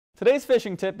Today's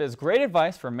fishing tip is great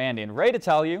advice for Mandy and Ray to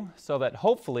tell you so that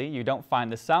hopefully you don't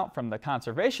find this out from the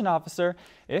conservation officer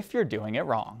if you're doing it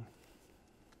wrong.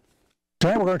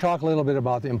 Tonight we're going to talk a little bit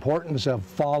about the importance of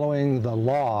following the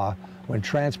law when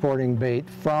transporting bait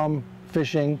from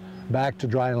fishing back to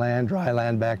dry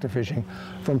land back to fishing,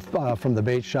 from the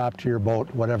bait shop to your boat,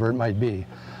 whatever it might be.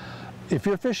 If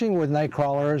you're fishing with night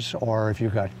crawlers or if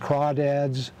you've got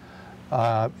crawdads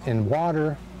in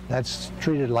water, that's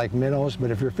treated like minnows.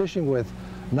 But if you're fishing with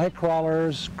night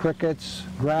crawlers, crickets,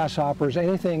 grasshoppers,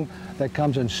 anything that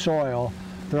comes in soil,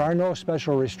 there are no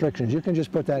special restrictions. You can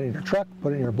just put that in your truck,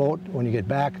 put it in your boat. When you get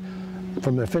back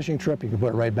from the fishing trip, you can put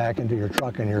it right back into your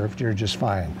truck and you're just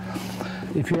fine.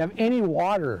 If you have any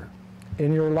water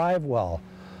in your live well,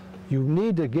 you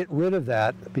need to get rid of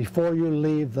that before you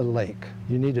leave the lake.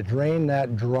 You need to drain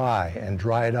that dry and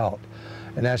dry it out.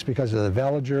 And that's because of the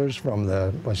veligers from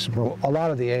a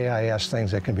lot of the AIS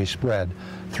things that can be spread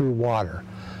through water.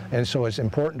 And so it's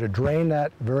important to drain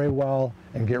that very well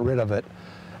and get rid of it.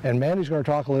 And Mandy's going to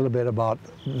talk a little bit about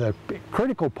the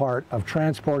critical part of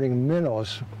transporting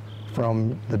minnows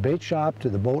from the bait shop to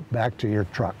the boat back to your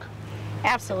truck.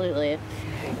 Absolutely.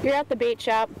 You're at the bait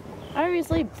shop.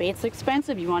 Obviously, bait's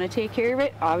expensive. You want to take care of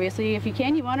it. Obviously, if you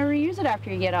can, you want to reuse it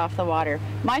after you get off the water.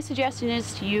 My suggestion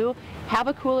is to you, have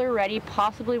a cooler ready,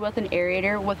 possibly with an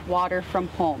aerator with water from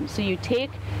home. So you take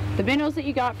the minnows that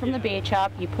you got from the bait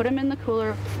shop, you put them in the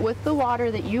cooler with the water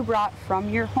that you brought from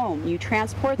your home. You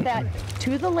transport that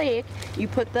to the lake, you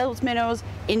put those minnows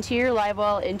into your live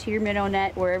well, into your minnow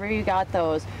net, wherever you got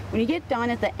those. When you get done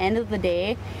at the end of the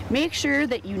day, make sure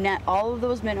that you net all of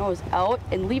those minnows out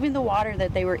and leaving the water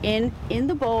that they were in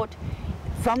the boat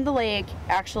from the lake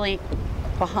actually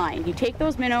behind. You take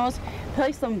those minnows,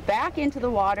 place them back into the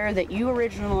water that you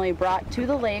originally brought to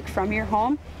the lake from your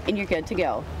home, and you're good to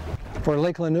go. For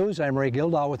Lakeland News, I'm Ray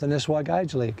Gildahl with the Nisswa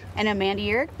Guides League. And I'm Mandy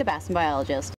Eric, the Bass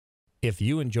Biologist. If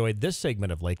you enjoyed this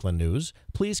segment of Lakeland News,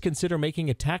 please consider making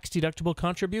a tax-deductible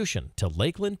contribution to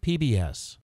Lakeland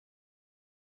PBS.